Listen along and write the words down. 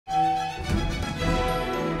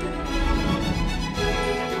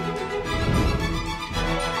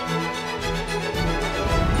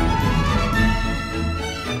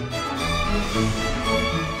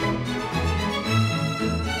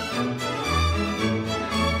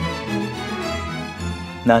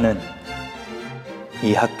나는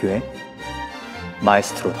이 학교의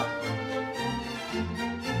마에스트로다.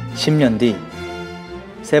 10년 뒤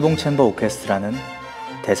세봉 챔버 오케스트라는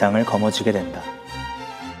대상을 거머쥐게 된다.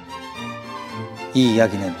 이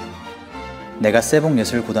이야기는 내가 세봉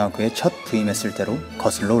예술고등학교에 첫 부임했을 때로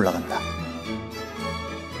거슬러 올라간다.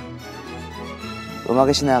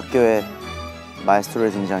 음악의 신의 학교에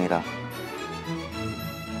마에스트로의 등장이라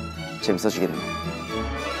재밌어지겠네.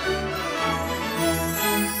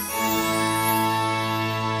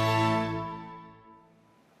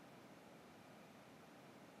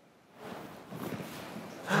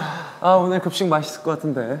 아, 오늘 급식 맛있을 것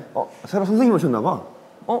같은데. 새로 선생님 오셨나봐.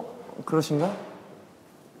 그러신가?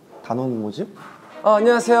 단원 모집?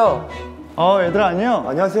 안녕하세요. 얘들아 안녕.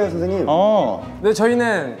 안녕하세요 선생님. 네,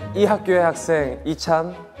 저희는 이 학교의 학생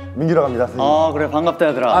이찬. 민규라고 합니다 선생님. 그래 반갑다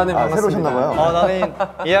얘들아. 네, 새로 반갑습니다. 오셨나봐요. 나는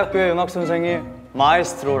이 학교의 음악 선생님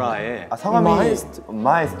마에스트로라 해. 성함이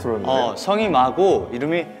마에스트로인가요? 성이 마고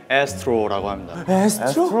이름이 에스트로라고 합니다.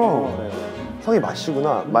 마에스트로? 네. 성이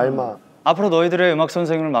마시구나. 말마. 앞으로 너희들의 음악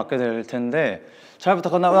선생님을 맡게 될 텐데 잘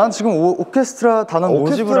부탁한다. 난 지금 오케스트라 단원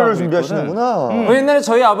모집을 하고 오케스트라를 있거든. 준비하시는구나. 옛날에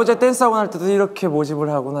저희 아버지가 댄스 학원 할 때도 이렇게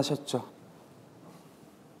모집을 하곤 하셨죠.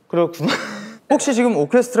 그렇구나. 혹시 지금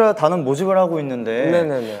오케스트라 단원 모집을 하고 있는데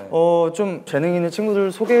네네네. 좀 재능 있는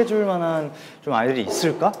친구들 소개해 줄 만한 좀 아이들이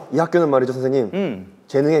있을까? 이 학교는 말이죠 선생님.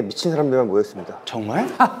 재능에 미친 사람들만 모였습니다. 정말?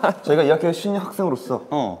 저희가 이 학교의 신입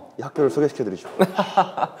학생으로서 이 학교를 소개시켜드리죠.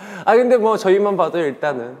 근데 뭐 저희만 봐도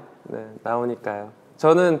일단은 나오니까요.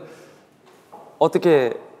 저는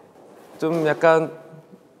어떻게 좀 약간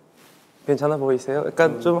괜찮아 보이세요?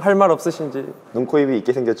 약간 좀 할 말 없으신지. 눈, 코, 입이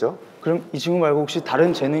있게 생겼죠? 그럼 이 친구 말고 혹시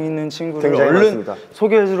다른 재능 있는 친구를 굉장히 얼른 많습니다.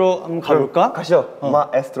 소개해주러 한번 가볼까? 가시죠.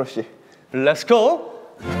 마에스트로 씨. Let's go!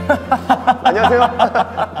 안녕하세요.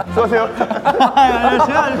 수고하세요.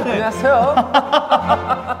 안녕하세요.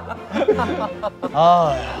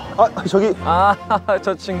 저기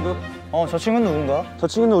저 친구. 저 친구는 누군가? 저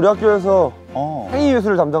친구는 우리 학교에서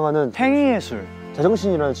행위예술을 담당하는 행위예술.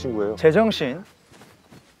 재정신이라는 친구예요. 제정신.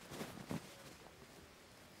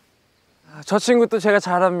 저 친구도 제가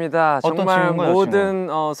잘합니다. 어떤 정말 친구인가요, 모든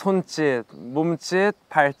손짓, 몸짓,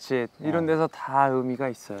 발짓 이런 데서 다 의미가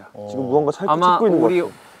있어요. 지금 무언가 찾고 아마 있는 것 우리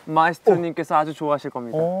같아요. 마에스트로님께서 아주 좋아하실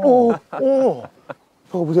겁니다.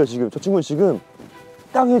 저거 보세요 지금. 저 친구는 지금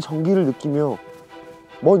땅의 전기를 느끼며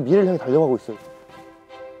먼 미래를 향해 달려가고 있어요.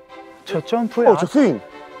 저 점프에 저 스윙.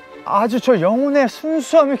 아주 저 영혼의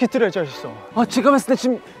순수함이 깃들여져 있어. 제가 봤을 때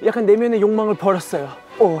지금 약간 내면의 욕망을 버렸어요.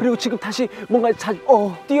 그리고 지금 다시 뭔가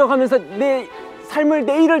뛰어가면서 내 삶을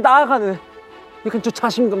내일을 나아가는 약간 저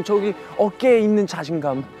자신감, 저기 어깨에 있는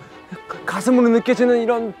자신감, 가슴으로 느껴지는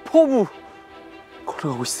이런 포부.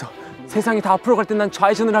 걸어가고 있어. 세상이 다 앞으로 갈 때 난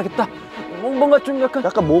좌회전을 하겠다. 뭔가 좀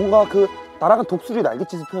약간 뭔가 그 날아간 독수리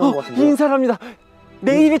날갯짓을 표현한 것 같은데. 인사합니다.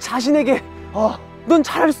 내일의 자신에게 넌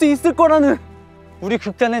잘할 수 있을 거라는. 우리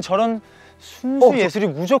극단엔 저런 순수 예술이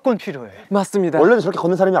무조건 필요해. 맞습니다. 원래는 저렇게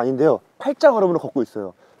걷는 사람이 아닌데요. 팔자 걸음으로 걷고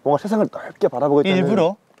있어요. 뭔가 세상을 넓게 바라보겠다는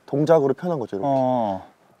일부러? 동작으로 표현한 거죠. 이렇게.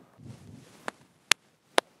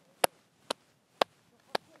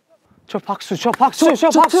 저 박수, 저 박수.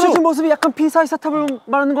 틀어진 모습이 약간 비사이사탑을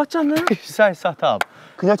말하는 것 같지 않나요? 비사이사탑.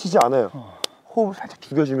 그냥 치지 않아요. 호흡을 살짝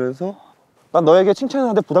죽여주면서 난 너에게 칭찬을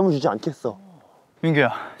하는데 부담을 주지 않겠어.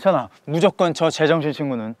 민규야, 전화. 무조건 저 제정신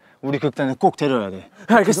친구는 우리 극단에 꼭 데려야 돼.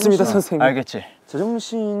 알겠습니다, 선생님. 알겠지?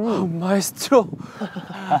 제정신이 마에스트로.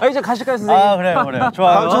 이제 가실까요, 선생님? 그래.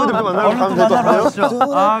 좋아요. 다음 친구들 만나러 가면 될 것 같아요.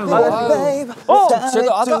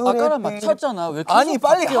 제가 아까랑 맞췄잖아. 왜 아니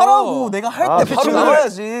빨리 하라고. 내가 할 때 바로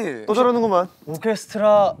나와야지. 또 저러는구만.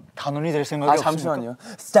 오케스트라 단원이 될 생각이 없으니까. 잠시만요.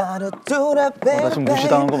 나 지금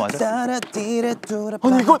무시당한 거 맞아? 아니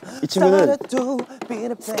이 친구는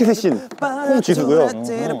스케트 신 홍지수고요.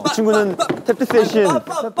 이 친구는 탭 댄스 신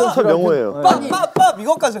명호예요. 빠빠빠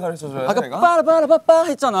이거까지 가르쳐줘요. 아까 빠라빠라빠빠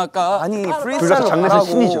했잖아 아까. 아니 둘 다 프리스타일 장르의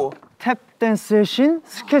신이죠. 탭 댄스의 신,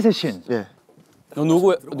 스케트의 신. 예.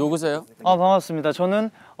 누구세요? 반갑습니다.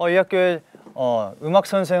 저는 이 학교에 음악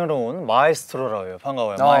선생으로 온 마에스트로라고 해요.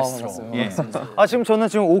 반가워요. 마에스트로. 반갑습니다. 지금 저는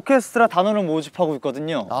지금 오케스트라 단원을 모집하고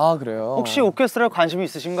있거든요. 그래요? 혹시 오케스트라에 관심이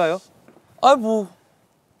있으신가요?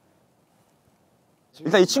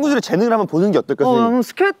 일단 이 친구들의 재능을 한번 보는 게 어떨까요? 나는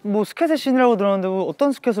스케트의 신이라고 들었는데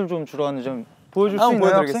어떤 스케트를 좀 주로 하는지 좀 보여줄 수 있나요?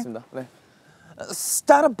 보여드리겠습니다. 네.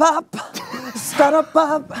 스타라밥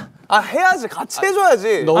해야지 같이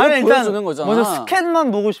해줘야지. 아니, 보여주는 거잖아. 먼저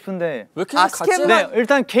스케트만 보고 싶은데. 왜 이렇게 같이 네,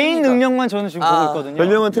 일단 개인 능력만 저는 지금 보고 있거든요.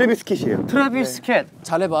 별명은 트래비스 킷이에요. 트래비스 스켓.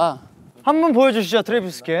 잘해봐. 한번 보여주시죠,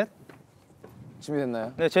 트래비스 스켓.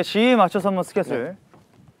 준비됐나요? 네, 제 지휘에 맞춰서 한번 스켓을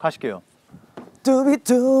가실게요.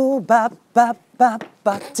 뚜비뚜 밥밥밥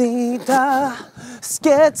빠빠띠다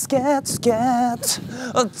스켓 스켓 스켓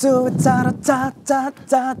어두워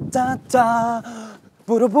따라따따따따따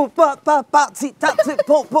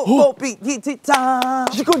뿌르뿌빠빠빠티타티뽀뽀뽀삐티타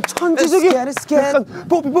이건 천재적인 약간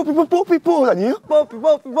뽀삐뽀삐뽀삐뽀 아니에요?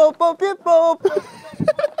 뽀삐뽀삐뽀삐뽀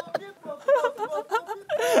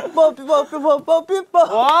뽀삐뽀삐뽀삐뽀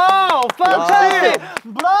와우, 판타스틱!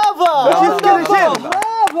 브라보!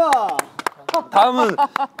 브라보! 다음은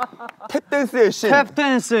탭댄스의 신.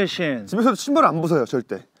 탭댄스의 신. 집에서도 신발을 안 벗어요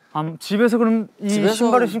절대. 집에서 그럼 이 집에서-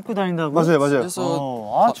 신발을 신고 다닌다고? 맞아요.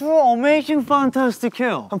 그래서 아주 어메이징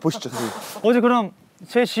판타스틱해요. 한번 보시죠 선생님. 어제 그럼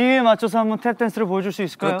제 지휘에 맞춰서 한번 탭댄스를 보여줄 수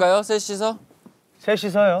있을까요? 그럴까요? 셋이서?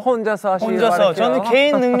 셋이서요? 혼자서 하시길 혼자서. 바랄게요. 저는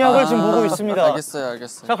개인 능력을 지금 보고 있습니다. 알겠어요.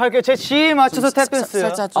 자, 갈게요. 제 지휘에 맞춰서 탭댄스요.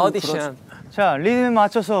 살짝 좀 오디션. 자, 리듬에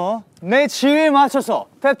맞춰서 내 지휘에 맞춰서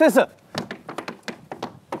탭댄스.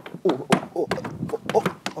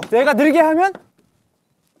 내가 느리게 하면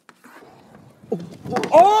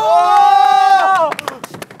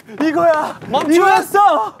이거야.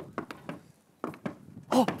 멈추었어.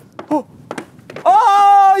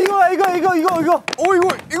 이거.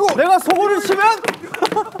 이거. 내가 소고를 치면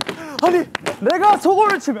아니, 내가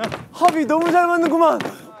소고를 치면 합이 너무 잘 맞는구만.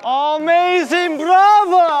 어메이징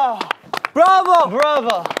브라보.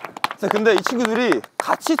 브라보. 자, 근데 이 친구들이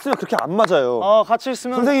같이 있으면 그렇게 안 맞아요. 같이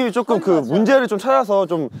있으면 선생님이 조금 그 문제를 좀 찾아서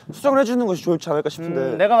좀 수정을 해주는 것이 좋지 않을까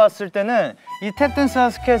싶은데. 내가 봤을 때는 이 탭댄스와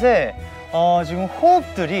스켓에 지금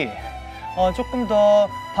호흡들이 조금 더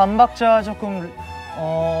반박자 조금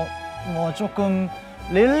조금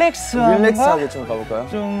릴렉스하게 좀 가볼까요?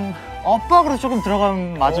 좀 엇박으로 조금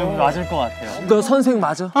들어가면 맞을 것 같아요. 너 선생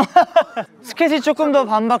맞아? 스케치 조금 더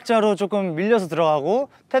반박자로 조금 밀려서 들어가고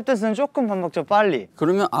탭댄스는 조금 반박자 빨리.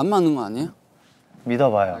 그러면 안 맞는 거 아니에요?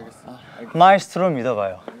 믿어봐요. 마에스트로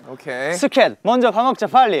믿어봐요. 오케이. 스켓 먼저 반박자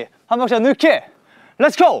빨리, 반박자 늦게.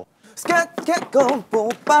 렛츠 고!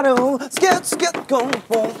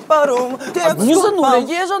 무슨 노래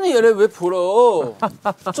예전에 얘를 왜 불어?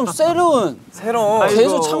 좀 새로운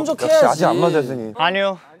계속 창조해야지. 역시 아직 안 맞아요 선생님.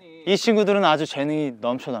 아니요. 이 친구들은 아주 재능이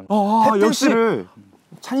넘쳐납니다. 탭댄스를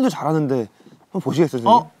찬이도 잘하는데 한번 보시겠어요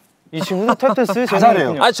선생님? 이 친구도 탭댄스 다 잘해요.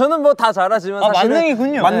 재능이군요. 아 저는 뭐 다 잘하지만 사실은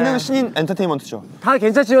만능이군요. 만능 신인 엔터테인먼트죠. 다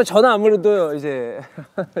괜찮지만 저는 아무래도 이제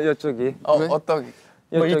이쪽이 어떻게?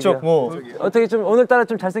 뭐 이쪽 뭐 어떻게 좀 오늘따라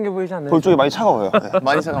좀 잘생겨 보이지 않나요? 볼 쪽이 많이 차가워요. 네.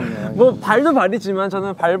 많이 차갑네요. 뭐 발도 발이지만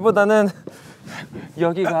저는 발보다는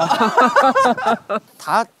여기가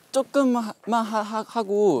다 조금만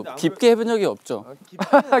하고 깊게 해본 적이 없죠.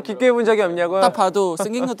 깊게 해본 적이 없냐고요? 딱 봐도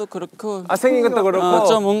생긴 것도 그렇고. 아 생긴 것도 그렇고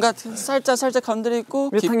좀 뭔가 살짝 건드리고.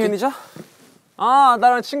 몇 학년이죠? 아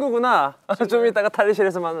나랑 친구구나. 좀 이따가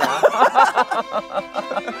탈의실에서 만나.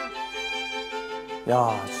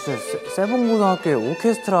 야, 진짜 세븐고등학교에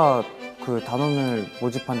오케스트라 그 단원을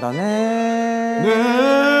모집한다네.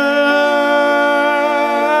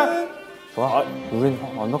 좋아. 우린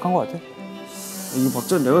완벽한 것 같아. 이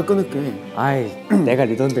박자는 내가 끊을게. 아이, 내가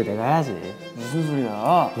리더인데 내가 해야지. 무슨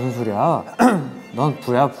소리야? 무슨 소리야? 넌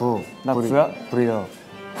부야, 부. 나 부야? 부리더.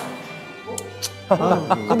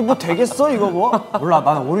 근데 뭐 되겠어 이거 뭐? 몰라,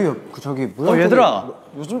 나는 우리 그 저기 뭐야? 얘들아,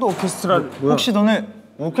 요즘도 오케스트라 뭐야? 혹시 너네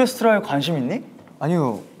오케스트라에 관심 있니?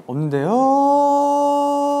 아니요, 없는데요.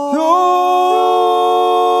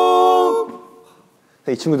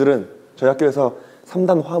 이 친구들은 저희 학교에서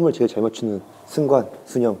 3단 화음을 제일 잘 맞추는 승관,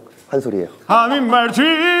 순영, 한솔이에요. 아민 말지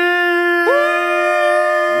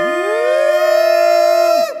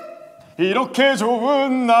이렇게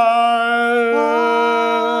좋은 날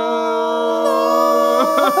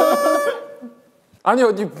아니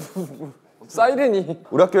어디 사이렌이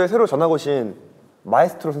우리 학교에 새로 전학 오신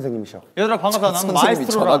마에스트로 선생님이셔. 얘들아 반갑다. 나는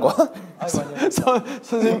마에스트로라고.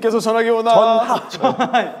 선생님께서 전학이 오나?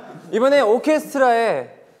 이번에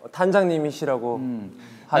오케스트라의 단장님이시라고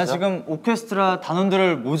나 하죠? 지금 오케스트라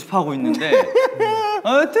단원들을 모집하고 있는데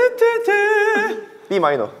뜨뜨뜨 B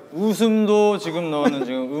마이너. 웃음도 지금 너는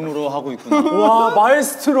지금 음으로 하고 있구나. 와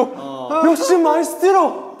마에스트로 역시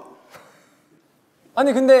마에스트로.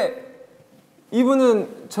 아니 근데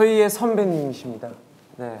이분은 저희의 선배님이십니다.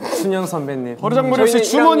 네, 순영 선배님. 버르장머리 없이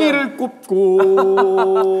주머니를 꼽고.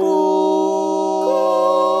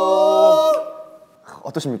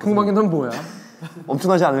 어떠십니까? 궁금하긴 넌 뭐야?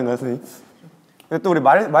 엄청나지 않은가요, 선생님? 근데 또 우리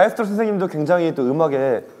마에스트로 선생님도 굉장히 또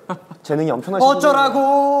음악에 재능이 엄청나신 어쩌라고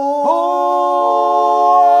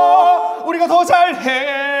우리가 더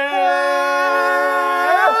잘해.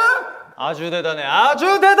 아주 대단해. 아주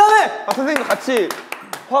대단해. 아, 선생님도 같이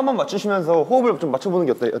호흡 한번 맞추시면서 호흡을 좀 맞춰보는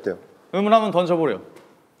게 어때요? 음을 한번 던져보렴.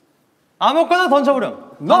 아무거나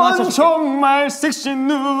던져보렴. 넌 정말 섹시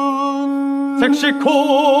눈 섹시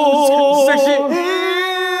코 섹시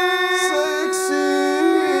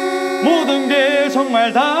모든 게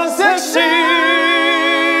정말 다 섹시.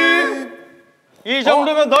 이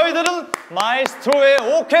정도면 너희들은 마에스트로의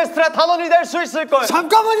오케스트라 단원이 될 수 있을 거야.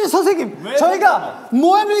 잠깐만요 선생님. 저희가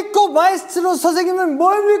뭘 믿고 마에스트로 선생님을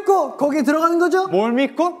뭘 믿고 거기에 들어가는 거죠? 뭘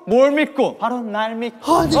믿고? 뭘 믿고? 바로 날 믿고.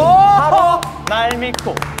 바로 날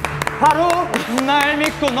믿고. 바로 날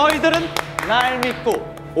믿고. 너희들은 날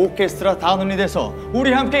믿고 오케스트라 단원이 돼서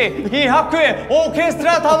우리 함께 이 학교의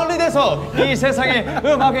오케스트라 단원이 돼서 이 세상의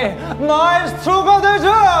음악의 마에스트로가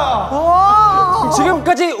되자.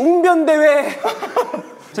 지금까지 웅변대회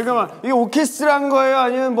잠깐만, 이게 오케스트라인 거예요?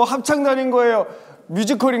 아니면 뭐 합창단인 거예요?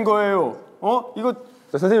 뮤지컬인 거예요? 이거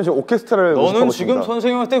선생님 저 오케스트라를 너는 지금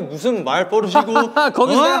선생님한테 무슨 말버릇이고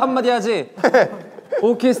거기서 내가 한마디 하지.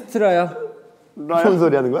 오케스트라야. 무슨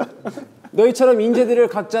소리 하는 거야? 너희처럼 인재들을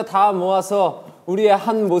각자 다 모아서 우리의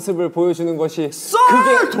한 모습을 보여주는 것이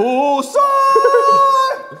솔토솔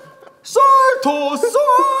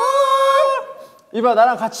이봐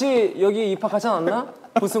나랑 같이 여기 입학하지 않았나?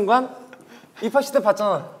 부순관? 입학식 때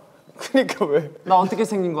봤잖아. 그니까 왜? 나 어떻게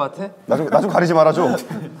생긴 거 같아? 나 좀 가리지 말아줘.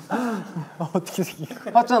 어떻게 생긴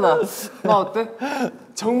거 봤잖아. 나 어때?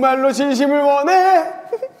 정말로 진심을 원해.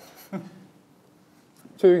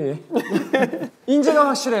 조용히 해. 인재가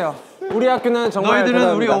확실해요. 우리 학교는 정말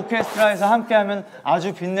너희들은 우리 대단합니다. 오케스트라에서 함께하면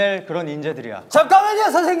아주 빛낼 그런 인재들이야.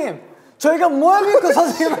 잠깐만요 선생님. 저희가 뭘 믿고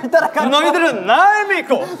선생님을 따라가는 너희들은 날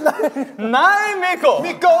믿고 날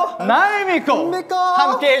믿고 날 믿고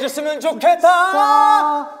함께 해줬으면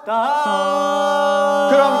좋겠다.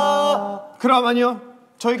 그럼 아니요.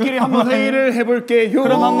 저희끼리 한번 회의를 해볼게요.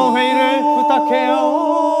 그럼 한번 회의를 부탁해요.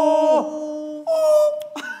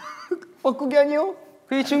 그게 아니요.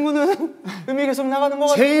 이 친구는 음이 계속 나가는 것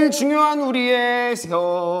같아. 제일 중요한 우리의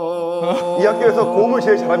이 학교에서 고음을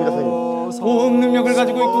제일 잘합니다, 선생님. 고음 능력을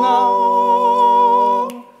가지고 있구나.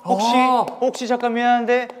 혹시 잠깐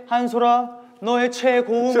미안한데 한솔아 너의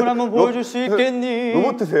최고음을 한번 보여줄 수 있겠니?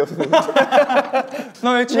 로봇이세요, 선생님.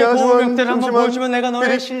 너의 최고음 역대를 한번 보여주면 내가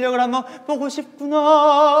너의 실력을 한번 보고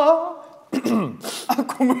싶구나.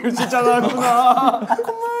 고음을 진짜 잘하구나.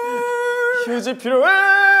 휴지 필요해.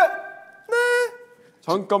 네.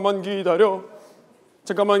 잠깐만 기다려.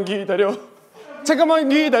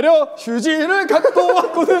 휴지를 갖고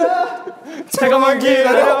왔거든. 잠깐만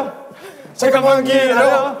기다려.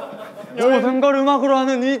 모든 걸 음악으로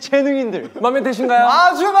하는 이 재능인들 마음에 드신가요?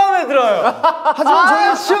 아주 마음에 들어요.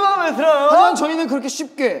 아주 마음에 들어요. 하지만 저희는 그렇게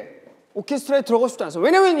쉽게 오케스트라에 들어가고 싶지 않아요.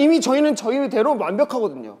 왜냐면 이미 저희는 저희대로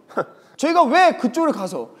완벽하거든요. 저희가 왜 그쪽으로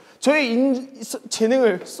가서 저희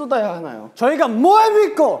재능을 쏟아야 하나요? 저희가 뭘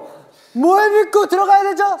믿고 들어가야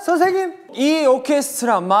되죠 선생님? 이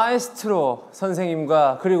오케스트라 마에스트로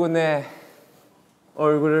선생님과 그리고 내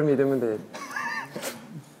얼굴을 믿으면 돼.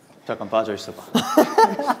 잠깐 빠져 있어봐.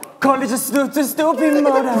 걸리지 수도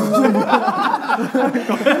빈말한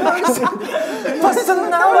벌써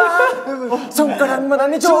나와 손가락만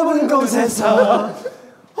안에 좁은 곳에서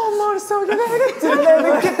머릿속에 내게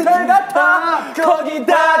들리는 깃털 같아 거기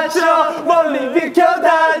닫혀 멀리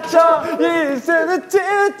비켜닫혀 일생을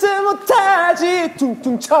듣지 못하지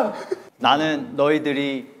퉁퉁창. 나는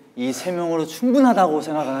너희들이 이 세 명으로 충분하다고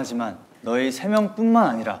생각은 하지만 너희 세 명뿐만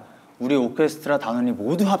아니라 우리 오케스트라 단원이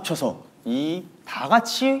모두 합쳐서 이 다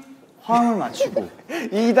같이 화음을 맞추고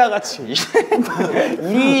이 다 같이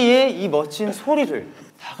우리의 이 멋진 소리를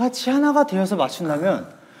다 같이 하나가 되어서 맞춘다면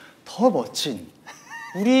더 멋진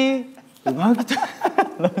우리 음악이 돼.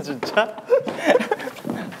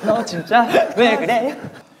 너 진짜 왜 그래?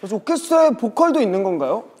 그래서 오케스트라에 보컬도 있는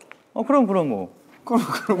건가요? 그럼 뭐.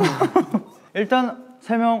 일단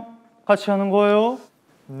 3명 같이 하는 거예요.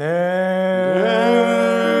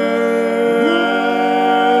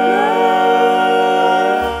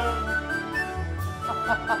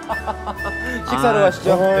 식사로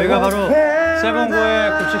가시죠. 여기가 바로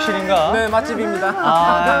세븐고의 급식실인가? 네, 맛집입니다.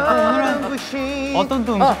 오늘은 어떤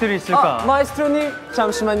또 음식들이 있을까? 마에스트로님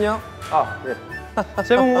잠시만요.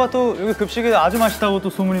 세븐고가 또 여기 급식이 아주 맛있다고 또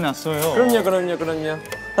소문이 났어요. 그럼요.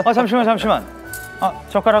 잠시만.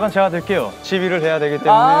 젓가락은 제가 들게요. 지휘를 해야 되기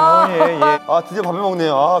때문에요. 예. 드디어 밥을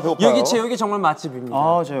먹네요. 배고파요. 여기 제육이 정말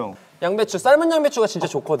맛집입니다. 저요. 양배추, 삶은 양배추가 진짜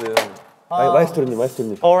좋거든. 마에스트로님.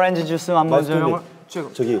 오렌지 주스 한번 줘요.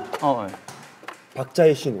 저기 예.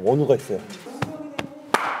 박자의 신 원우가 있어요.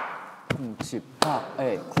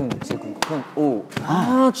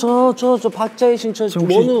 저 박자의 신처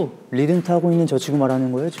원우. 리듬 타고 있는 저 친구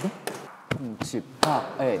말하는 거예요 지금?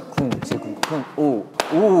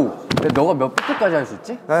 너가 몇 비트까지 할 수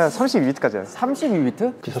있지? 나 32비트까지 해요.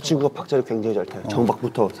 32비트? 저 친구가 박자를 굉장히 잘 타요.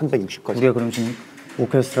 정박부터 360까지. 우리가 그럼 지금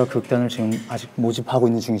오케스트라 극단을 지금 아직 모집하고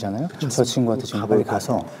있는 중이잖아요. 저 친구한테 지금 빨리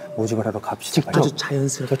가서 모집을 하러 갑시다. 아주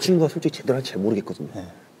자연스럽게. 저 친구가 솔직히 제대로 할지 잘 모르겠거든요. 네.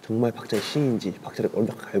 정말 박자의 신인지 박자를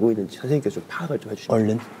얼마나 알고 있는지 선생님께서 좀 파악을 좀 해주시면.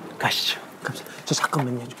 얼른 가시죠. 갑시다. 저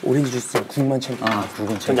잠깐만요. 오렌지 주스 국만 챙겨. 아,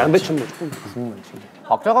 국은 전 양배추 한번 조금 국만 챙겨.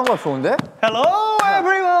 박자 감각 좋은데? Hello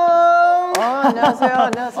everyone. 안녕하세요.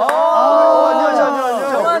 안녕하세요.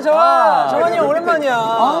 정환 정환이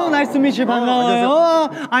오랜만이야. Nice to meet you. 반가워요.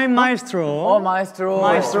 I'm Maestro. 마에스트로.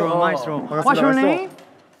 Maestro. What's your name?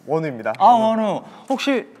 원우입니다. 원우.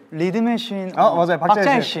 혹시 리듬의 신? 맞아요.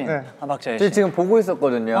 박자의 신. 네. 박자의 저 신. 지금 보고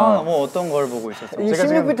있었거든요. 뭐 어떤 걸 보고 있었어요? 이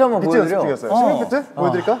 16비트 한번 보여드려. 16비트?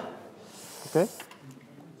 보여드릴까? 오케이.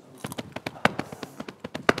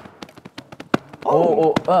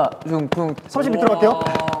 지금 30비트로 갈게요.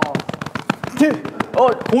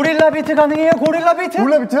 고릴라 비트 가능해요? 고릴라 비트?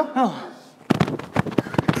 몰라 비트요?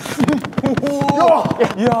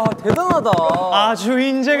 이야 대단하다. 아주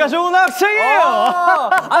인재가 좋은 학생이에요.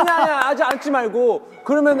 아니야 아직 앉지 말고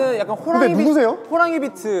그러면은 약간 호랑이 근데 누구세요? 호랑이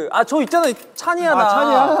비트. 저 있잖아 찬이야 나.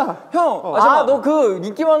 찬이야? 형. 너 그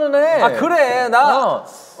인기 많은 애. 그래 나.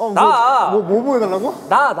 뭐 보여달라고?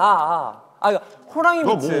 호랑이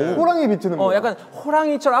비트. 호랑이 비트는 뭐? 약간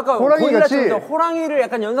호랑이처럼 아까 호랑이 고릴라처럼 같이? 호랑이를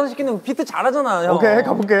약간 연상시키는 비트 잘하잖아 형. 오케이,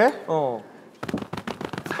 가볼게.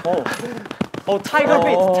 타이거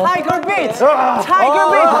비트.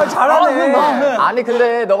 잘하네. 아니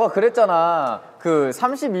근데 너가 그랬잖아. 그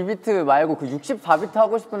 32비트 말고 그 64비트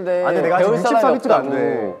하고 싶은데 아니, 내가 아직 배울 사람이 64비트가 안 없다고.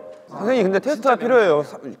 돼. 선생님 근데 테스트가 필요해요.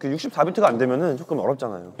 그 64비트가 안 되면은 조금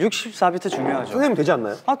어렵잖아요. 64비트 중요하죠. 선생님 되지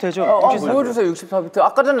않나요? 되죠. 보여주세요 64비트.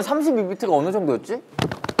 아까 전에 32비트가 어느 정도였지?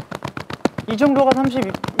 이 정도가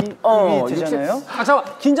 32비트잖아요. 잠깐만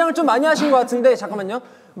긴장을 좀 많이 하신 것 같은데 잠깐만요.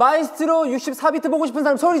 마에스트로 64비트 보고 싶은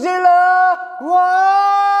사람 소리 질러!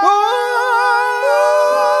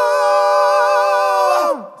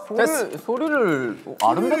 소리를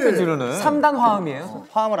아름답게 지르네. 3단 화음이에요.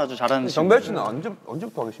 화음을 아주 잘하는 친구. 정배 씨는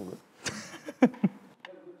언제부터 하신 거예요?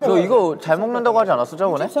 너 이거 잘 먹는다고 하지 않았어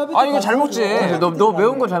저번에? 이거 잘 먹지. 너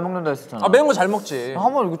매운 거 잘 먹는다 했었잖아. 매운 거 잘 먹지.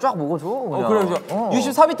 한번 이거 쫙 먹어줘 그냥. 그래서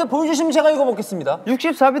 64비트 보여주시면 제가 이거 먹겠습니다.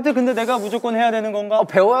 64비트 근데 내가 무조건 해야 되는 건가?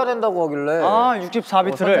 배워야 된다고 하길래.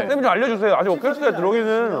 64비트를. 선생님 좀 알려주세요. 아직 오케스트라에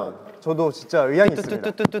들어오기는. 저도 진짜 의향이 있습니다.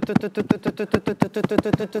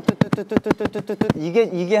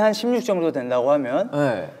 이게 한 16 정도 된다고 하면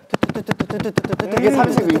네. 이게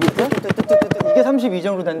 32비트? 이게 32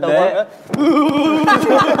 정도 된다고 하면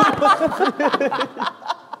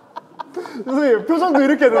선생님 표정도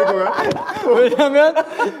이렇게 되는 거예요? 왜냐면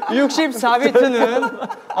 64비트는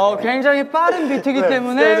굉장히 빠른 비트이기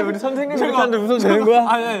때문에 우리 선생님 이렇게 하는데 웃어도 되는 거야?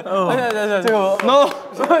 아니.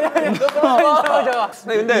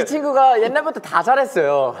 근데 이 친구가 옛날부터 다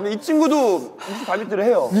잘했어요. 근데 이 친구도 64비트를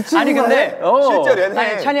해요. 아니 근데 실제로 얘네.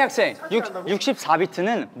 아니 찬이 학생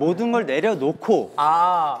 64비트는 모든 걸 내려놓고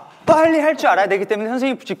빨리 할 줄 알아야 되기 때문에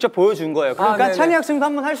선생님이 직접 보여준 거예요. 그러니까 네네. 찬이 학생도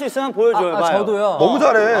한번 할 수 있으면 보여줘요. 봐요. 저도요. 너무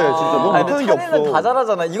잘해. 진짜 너무 못하는 게 찬이는 없어. 다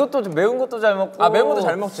잘하잖아. 이것도 좀 매운 것도 잘 먹고. 매운 것도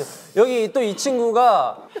잘 먹지. 여기 또 이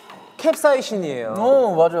친구가 캡사이신이에요.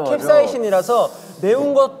 맞아. 캡사이신이라서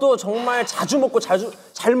매운 것도 정말 자주 먹고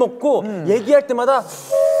잘 먹고 얘기할 때마다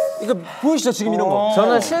이거 보이시죠 지금 이런 거.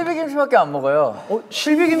 저는 실비김치밖에 안 먹어요.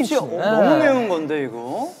 실비김치 너무 매운 건데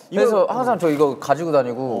이거. 그래서 항상 저 이거 가지고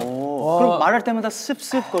다니고. 그럼 말할 때마다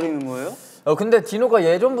습습거리는 거예요? 근데 디노가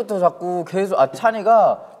예전부터 자꾸 계속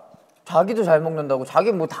찬이가 자기도 잘 먹는다고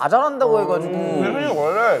자기 뭐 다 잘한다고 해가지고. 선생님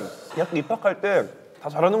원래 대학교 입학할 때 다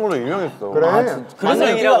잘하는 걸로 유명했어. 그래. 그래서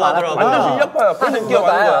인기가 많았구나. 완전 실력파야. 그래서 인기가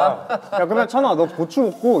많은 거야. 야 그러면 찬아 너 고추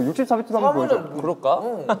먹고 64비트도 한번 보여줘. 그럴까?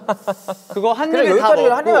 그거 한 그래 입에 다 여기까지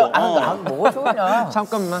먹고. 한 입에 안 먹어줘 그냥.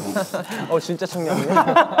 잠깐만. 진짜 청량이네.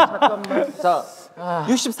 잠깐만. 자,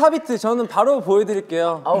 64비트 저는 바로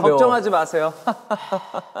보여드릴게요. 걱정하지 마세요.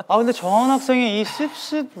 근데 정원 학생의 이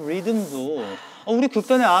습습 리듬도 우리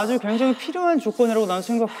극단에 아주 굉장히 필요한 조건이라고 난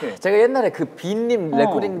생각해. 제가 옛날에 그 빈님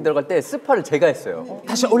레코딩 들어갈 때 스파를 제가 했어요.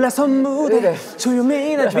 다시 올라선 무대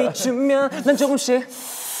조용히 날 비추면 난 조금씩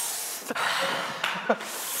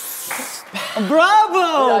브라보!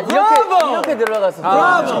 이렇게 들어갔어.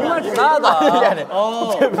 정말 대단하다.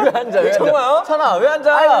 왜 앉아? 정말요? 찬아 왜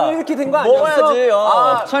앉아? 이렇게 된 거 아니었어?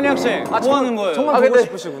 먹어야지. 찬이 학생 뭐 하는 거예요? 정말 보고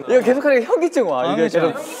싶으시구나. 이거 계속하니까 현기증 와. 이게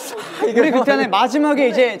계속. 우리 극단에 마지막에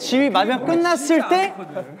이제 지휘 마지막 끝났을 때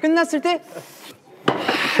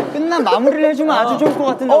끝난 마무리를 해주면 아주 좋을 것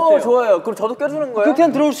같은데 어때요? 좋아요. 그럼 저도 껴주는 거예요?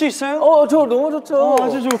 그렇게 들어올 수 있어요? 저 너무 좋죠.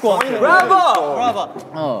 아주 좋을 것 같아요.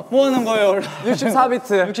 브라보! 뭐 하는 거예요?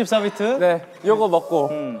 64비트. 64비트? 네, 요거 먹고.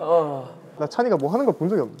 나 찬이가 뭐 하는 걸 본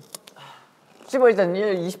적이 없네. 10번 일단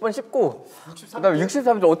 20번 씹고 그다음에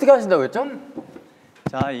 64비트 어떻게 하신다고 했죠?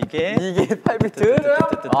 자, 이게 8비트.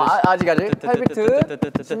 아직 8비트.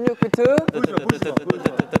 16비트.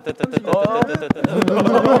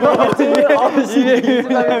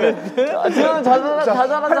 지금 다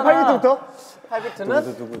잘하잖아. 8비트부터? 8비트는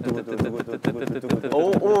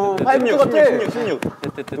 8비트 같아.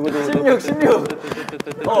 16.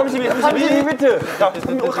 32비트. 자,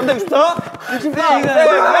 36 감당 64. 64.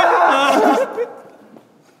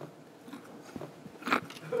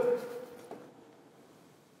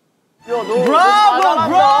 야, 너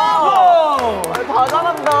브라보! 다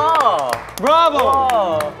잘한다.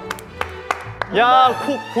 브라보! 야,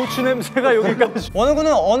 고추 냄새가 여기까지.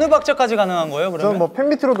 원우군은 어느 박자까지 가능한 거예요, 그러면? 저는 뭐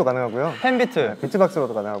팬비트로도 가능하고요. 팬비트.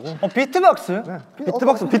 비트박스로도 가능하고. 비트박스? 네.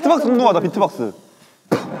 비트박스 궁금하다. 비트박스.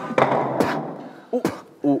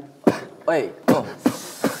 어이,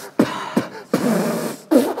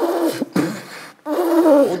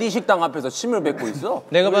 어디 식당 앞에서 침을 뱉고 있어?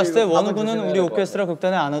 내가 봤을 때 원우군은 우리 오케스트라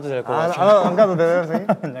극단에 안 와도 될 것 같아. 안 가도 되나요, 선생님?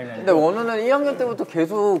 근데 원우는 1학년 때부터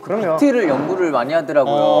계속 그 비트를 연구를 많이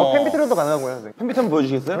하더라고요. 팬비트로도 가능하고요, 선생님. 팬비트 한번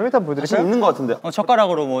보여주시겠어요? 팬비트 한번 자신 보여드릴까요? 있는 것 같은데.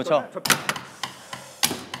 젓가락으로 뭐 저.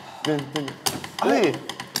 아니.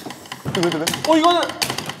 이거는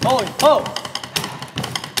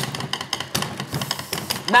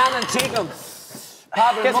나는 지금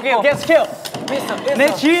밥을 계속해요. 내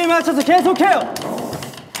기회에 맞춰서 계속해요.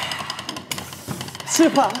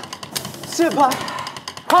 스파.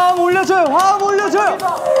 화음 올려줘요.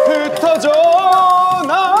 흩어져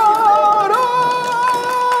나라.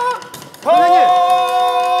 선생님.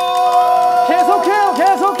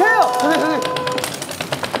 계속해요. 선생님.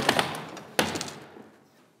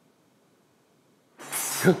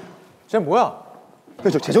 쟤 뭐야?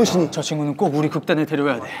 그래서 제정신이. 저 친구는 꼭 우리 극단에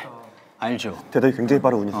데려와야 돼. 알죠? 대답이 굉장히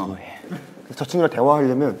빠르군요, 선생님. 저 친구랑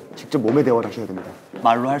대화하려면 직접 몸에 대화를 하셔야 됩니다.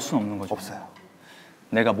 말로 할 수는 없는 거죠. 없어요.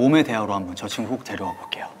 내가 몸의 대화로 한번 저 친구 꼭 데려와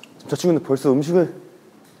볼게요. 저 친구는 벌써 음식을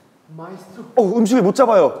음식을 못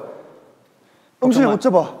잡아요. 음식을 못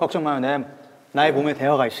잡아. 걱정 마요. 나의 몸에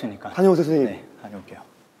대화가 있으니까. 다녀오세요, 선생님. 네, 다녀올게요.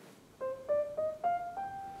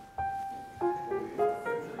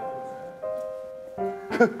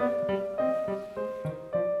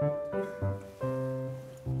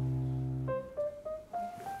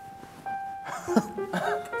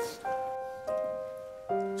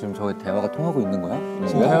 지금 저희 대화가 통하고 있는 거야?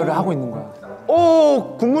 지금 대화를 하고 있는 거야.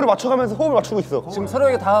 오, 국물을 맞춰가면서 호흡을 맞추고 있어. 지금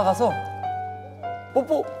서로에게 다가가서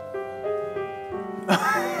뽀뽀.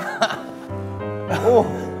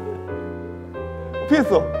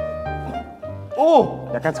 피했어. 오,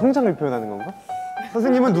 약간 성장을 표현하는 건가?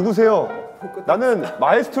 선생님은 누구세요? 나는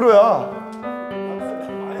마에스트로야.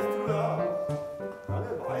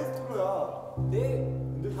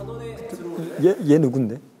 얘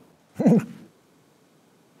누군데?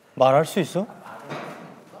 말할 수 있어?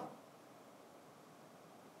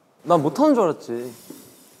 난 못하는 줄 알았지.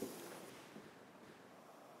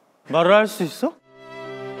 말을 할 수 있어?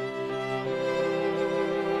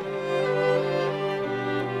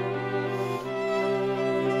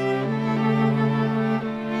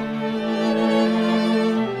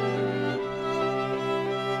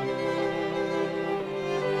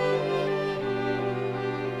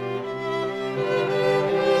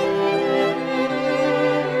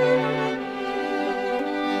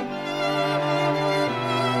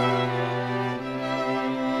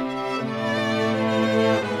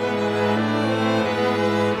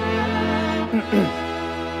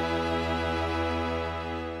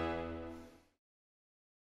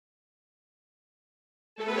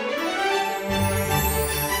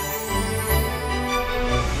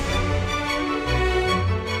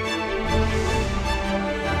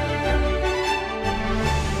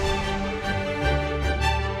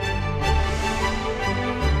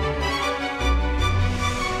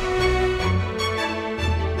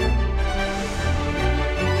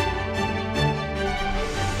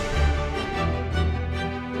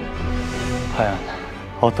 과연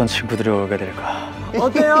어떤 친구들이 오게 될까?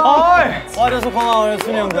 어때요? 와줘서 고마워요,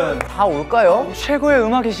 순이 형들. 다 올까요? 최고의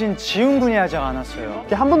음악의 신 지훈 군이 하지 않았어요.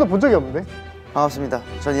 한 번도 본 적이 없는데? 반갑습니다.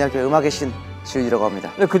 전 이 학교 음악의 신 지훈이라고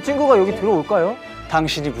합니다. 근데 그 친구가 여기 들어올까요?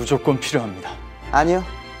 당신이 무조건 필요합니다. 아니요.